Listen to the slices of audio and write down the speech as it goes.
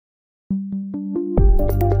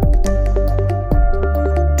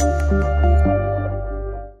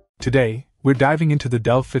Today, we're diving into the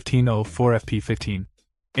Dell 1504FP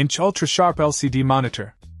 15-inch Ultrasharp LCD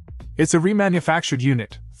monitor. It's a remanufactured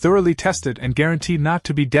unit, thoroughly tested and guaranteed not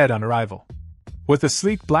to be dead on arrival. With a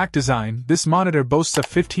sleek black design, this monitor boasts a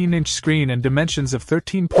 15-inch screen and dimensions of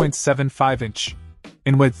 13.75 inch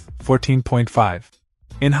in width, 14.5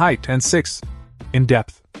 in height, and 6 in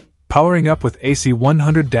depth. Powering up with AC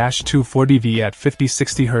 100-240V at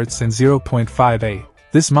 50-60 Hz and 0.5 A,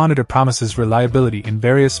 this monitor promises reliability in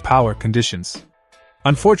various power conditions.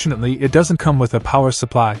 Unfortunately, it doesn't come with a power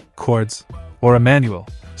supply, cords, or a manual,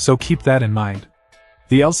 so keep that in mind.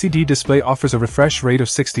 The LCD display offers a refresh rate of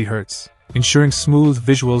 60 Hz, ensuring smooth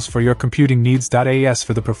visuals for your computing needs. As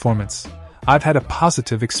for the performance, I've had a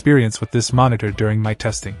positive experience with this monitor during my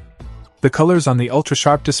testing. The colors on the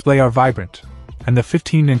Ultrasharp display are vibrant, and the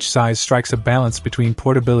 15-inch size strikes a balance between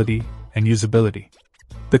portability and usability.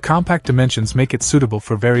 The compact dimensions make it suitable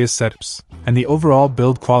for various setups, and the overall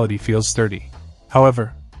build quality feels sturdy.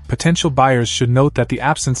 However, potential buyers should note that the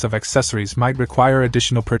absence of accessories might require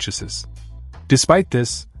additional purchases. Despite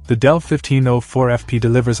this, the Dell 1504FP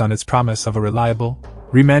delivers on its promise of a reliable,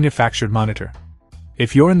 remanufactured monitor.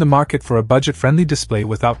 If you're in the market for a budget-friendly display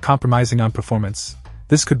without compromising on performance,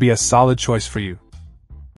 this could be a solid choice for you.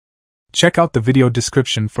 Check out the video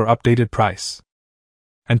description for updated price.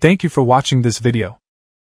 And thank you for watching this video.